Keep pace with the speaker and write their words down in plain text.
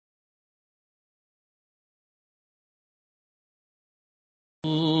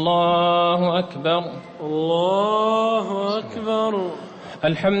الله أكبر. الله أكبر.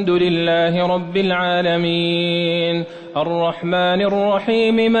 الحمد لله رب العالمين الرحمن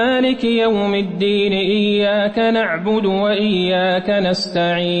الرحيم مالك يوم الدين إياك نعبد وإياك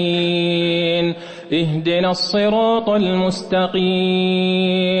نستعين اهدنا الصراط المستقيم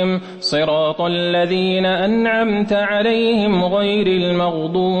صراط الذين أنعمت عليهم غير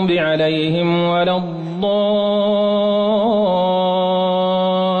المغضوب عليهم ولا الضالين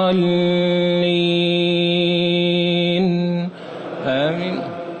آمين.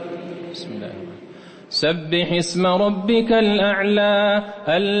 بسم الله. سبح اسم ربك الأعلى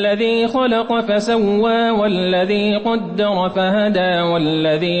الذي خلق فسوى والذي قدر فهدى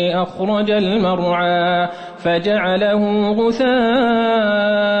والذي أخرج المرعى فجعله غثاء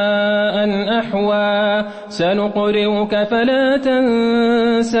أحوى سنقرئك فلا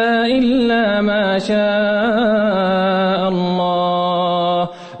تنسى إلا ما شاء الله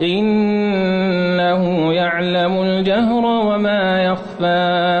إنه يعلم الجهر وما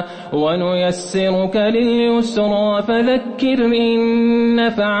يخفى ونيسرك لليسرى فذكر إن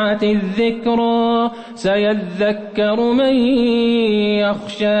نفعت الذكرى سيذكر من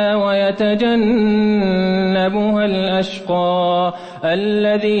يخشى ويتجنبها الأشقى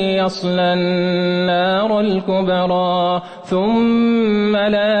الذي يصلى النار الكبرى ثم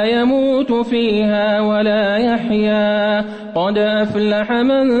لا يموت فيها ولا يحيا قد أفلح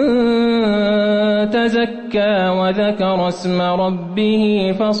من تزكى وذكر اسم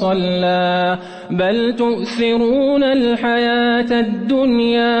ربه فصلى بل تؤثرون الحياة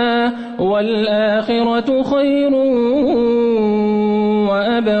الدنيا والآخرة خير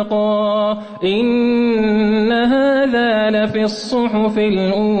وأبقى إن هذا لفي الصحف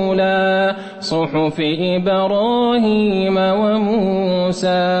الأولى صحف إبراهيم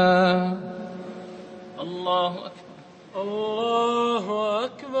وموسى. الله أكبر. الله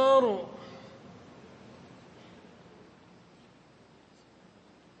أكبر.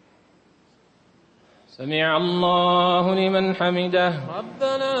 سمع الله لمن حمده.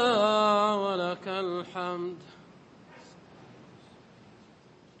 ربنا ولك الحمد.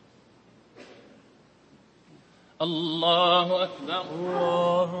 الله أكبر.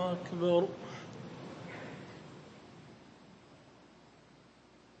 الله أكبر.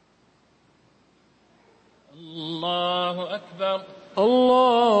 الله أكبر.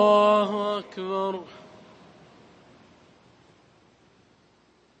 الله أكبر.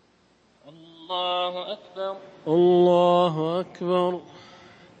 الله أكبر. الله أكبر.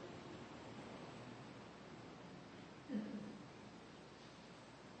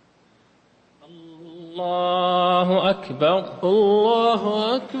 الله أكبر.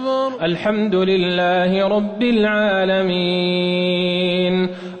 الله أكبر. الحمد لله رب العالمين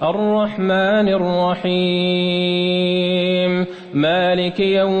الرحمن الرحيم مالك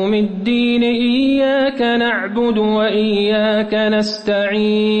يوم الدين إياك نعبد وإياك نستعين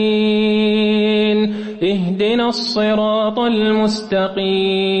اهدنا الصراط المستقيم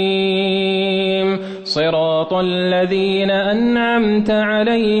صراط الذين أنعمت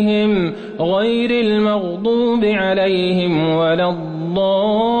عليهم غير المغضوب عليهم ولا الضالين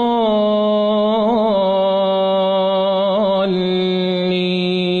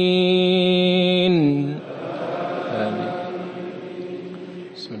آمين.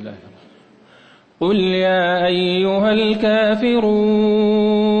 بسم الله. قل يا أيها الكافرون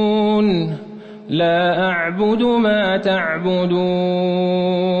لا أعبد ما تعبدون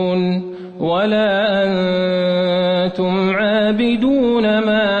ولا أنتم عابدون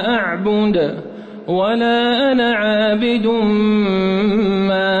ما أعبد ولا أنا عابد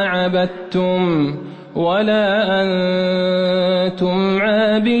ما عبدتم ولا أنتم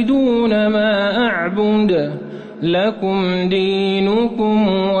عابدون ما أعبد لكم دينكم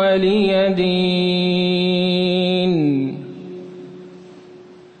ولي دين.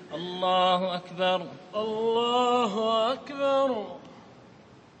 الله أكبر. الله أكبر.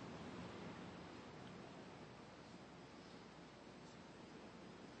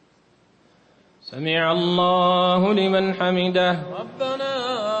 سمع الله لمن حمده. ربنا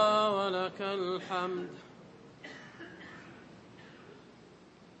ولك الحمد.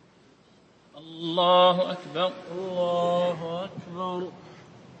 الله أكبر. الله أكبر.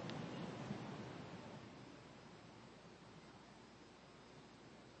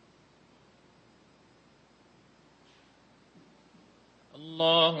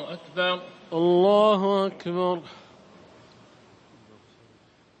 الله أكبر. الله أكبر.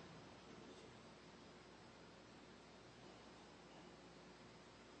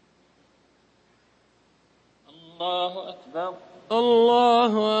 الله أكبر.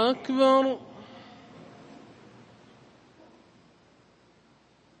 الله أكبر.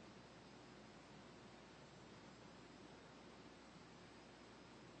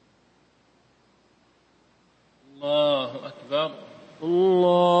 الله أكبر.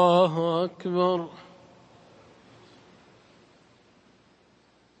 الله أكبر.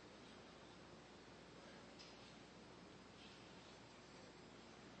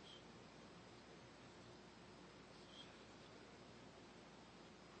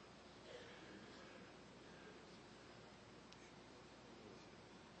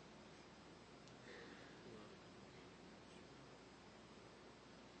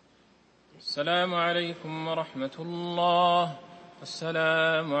 السلام عليكم ورحمة الله.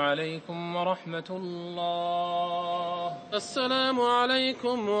 السلام عليكم ورحمة الله. السلام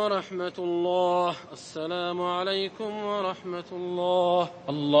عليكم ورحمة الله. السلام عليكم ورحمة الله.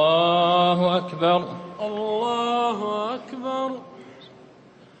 الله أكبر. الله أكبر.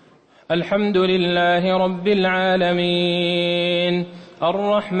 الحمد لله رب العالمين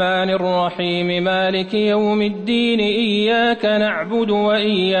الرحمن الرحيم مالك يوم الدين إياك نعبد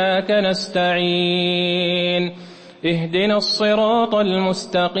وإياك نستعين اهدنا الصراط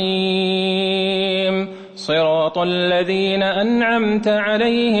المستقيم صراط الذين أنعمت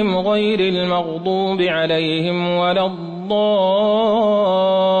عليهم غير المغضوب عليهم ولا الضالين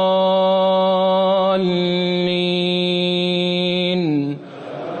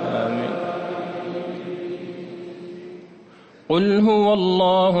آمين. قل هو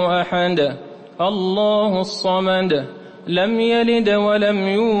الله أحد الله الصمد لم يلد ولم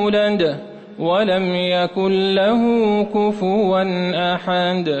يولد ولم يكن له كفوا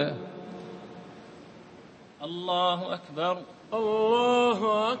أحد. الله أكبر. الله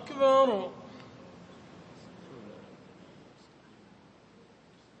أكبر.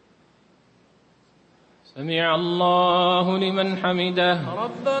 سمع الله لمن حمده.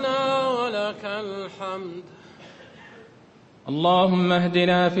 ربنا ولك الحمد. اللهم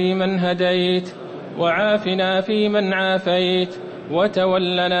اهدنا فيمن هديت وعافنا فيمن عافيت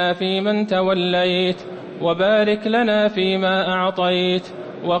وتولنا فيمن توليت وبارك لنا فيما أعطيت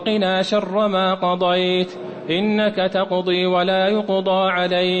وقنا شر ما قضيت إنك تقضي ولا يقضى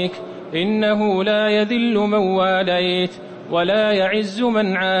عليك إنه لا يذل من واليت ولا يعز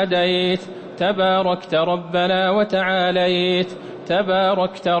من عاديت تباركت ربنا وتعاليت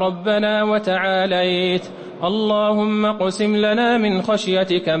تباركت ربنا وتعاليت. اللهم اقسم لنا من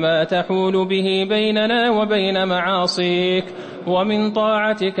خشيتك ما تحول به بيننا وبين معاصيك ومن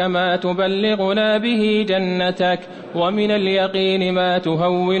طاعتك ما تبلغنا به جنتك ومن اليقين ما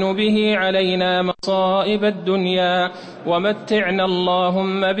تهون به علينا مصائب الدنيا ومتعنا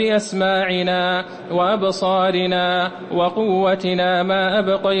اللهم بأسماعنا وأبصارنا وقوتنا ما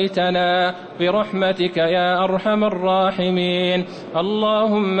أبقيتنا برحمتك يا أرحم الراحمين.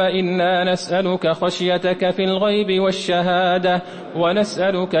 اللهم إنا نسألك خشيتك في الغيب والشهادة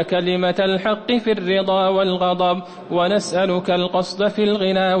ونسألك كلمة الحق في الرضا والغضب ونسألك القصد في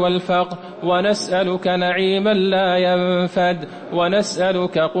الغنى والفقر ونسألك نعيما لا ينفد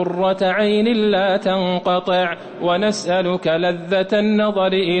ونسألك قرة عين لا تنقطع ونسألك لذة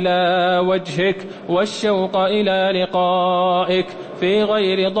النظر إلى وجهك والشوق إلى لقائك في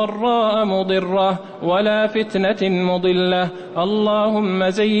غير ضراء مضرة ولا فتنة مضلة. اللهم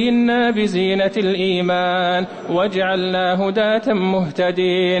زينا بزينة الإيمان واجعلنا هداة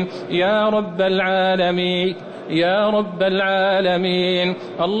مهتدين يا رب العالمين يا رب العالمين.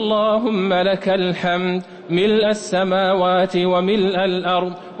 اللهم لك الحمد ملء السماوات وملء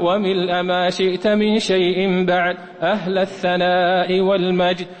الأرض وملء ما شئت من شيء بعد أهل الثناء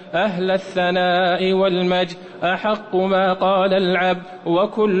والمجد أهل الثناء والمجد. أحق ما قال العبد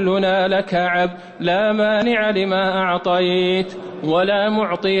وكلنا لك عبد لا مانع لما أعطيت ولا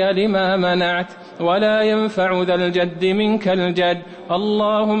معطي لما منعت ولا ينفع ذا الجد منك الجد.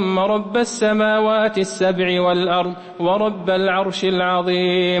 اللهم رب السماوات السبع والأرض ورب العرش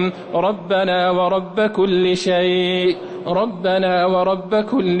العظيم ربنا ورب كل شيء ربنا ورب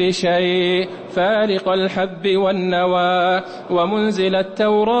كل شيء فالق الحب والنوى ومنزل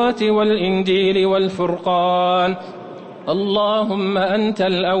التوراة والإنجيل والفرقان. اللهم أنت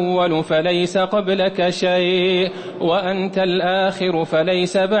الأول فليس قبلك شيء وأنت الآخر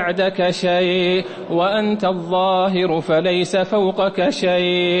فليس بعدك شيء وأنت الظاهر فليس فوقك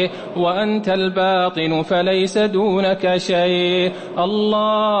شيء وأنت الباطن فليس دونك شيء.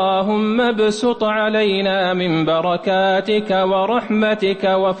 اللهم ابسط علينا من بركاتك ورحمتك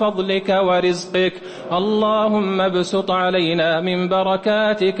وفضلك ورزقك. اللهم ابسط علينا من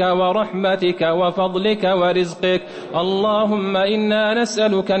بركاتك ورحمتك وفضلك ورزقك. اللهم إنا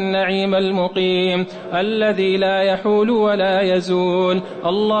نسألك النعيم المقيم الذي لا يحول ولا يزول.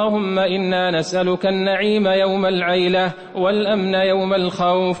 اللهم إنا نسألك النعيم يوم العيلة والأمن يوم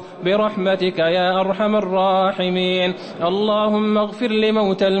الخوف برحمتك يا أرحم الراحمين. اللهم اغفر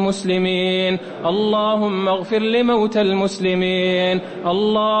لموتى المسلمين، اللهم اغفر لموتى المسلمين،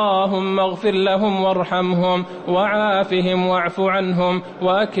 اللهم اغفر لهم وارحمهم وعافهم واعف عنهم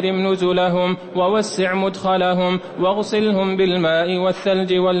وأكرم نزلهم ووسع مدخلهم واغسلهم بالماء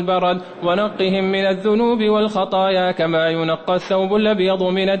والثلج والبرد ونقهم من الذنوب والخطايا كما ينقى الثوب الأبيض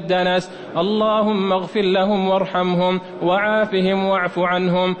من الدنس. اللهم اغفر لهم وارحمهم وعافهم واعف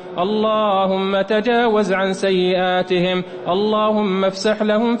عنهم. اللهم تجاوز عن سيئاتهم. اللهم افسح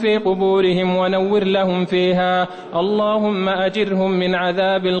لهم في قبورهم ونور لهم فيها. اللهم أجرهم من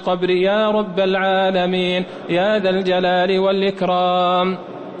عذاب القبر يا رب العالمين يا ذا الجلال والإكرام.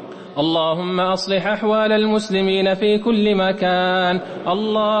 اللهم أصلح أحوال المسلمين في كل مكان،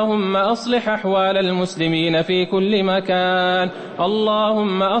 اللهم أصلح أحوال المسلمين في كل مكان،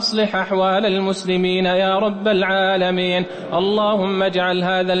 اللهم أصلح أحوال المسلمين يا رب العالمين. اللهم اجعل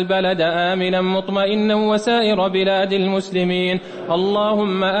هذا البلد آمنا مطمئنا وسائر بلاد المسلمين.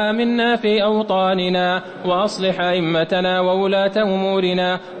 اللهم آمنا في أوطاننا وأصلح أئمتنا وولاة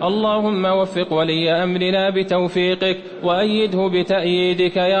أمورنا. اللهم وفق ولي أمرنا بتوفيقك وأيده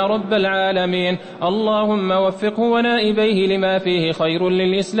بتأييدك يا رب العالمين. اللهم وفقه ونائبيه لما فيه خير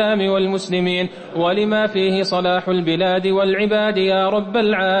للإسلام والمسلمين ولما فيه صلاح البلاد والعباد يا رب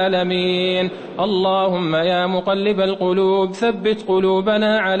العالمين. اللهم يا مقلب القلوب ثبت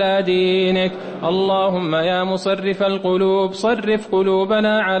قلوبنا على دينك. اللهم يا مصرف القلوب صرف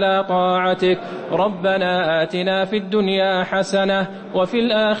قلوبنا على طاعتك. ربنا آتنا في الدنيا حسنة وفي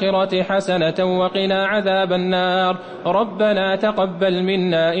الآخرة حسنة وقنا عذاب النار. ربنا تقبل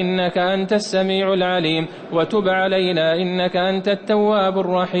منا إنك أنت السميع العليم وتب علينا إنك أنت التواب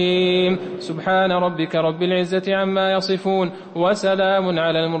الرحيم. سبحان ربك رب العزة عما يصفون وسلام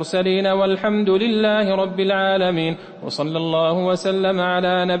على المرسلين والحمد لله رب العالمين. وصلى الله وسلم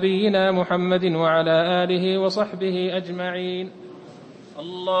على نبينا محمد وعلى آله وصحبه أجمعين.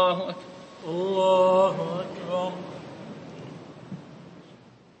 الله أكبر. الله أكبر.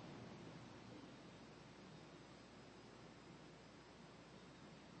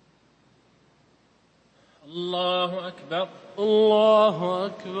 الله أكبر. الله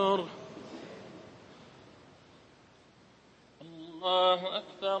أكبر. الله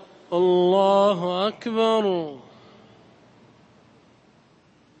أكبر. الله أكبر.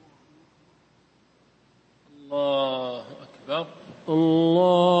 الله أكبر.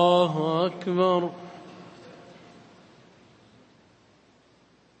 الله أكبر.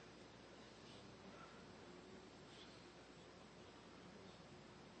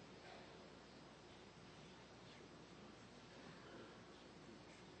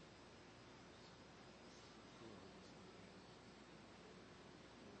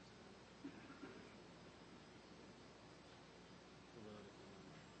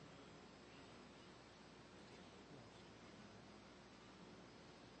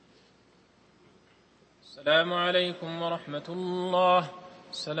 السلام عليكم ورحمة الله.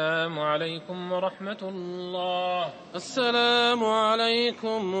 السلام عليكم ورحمة الله. السلام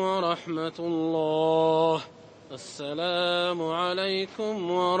عليكم ورحمة الله. السلام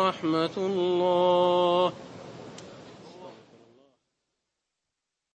عليكم ورحمة الله.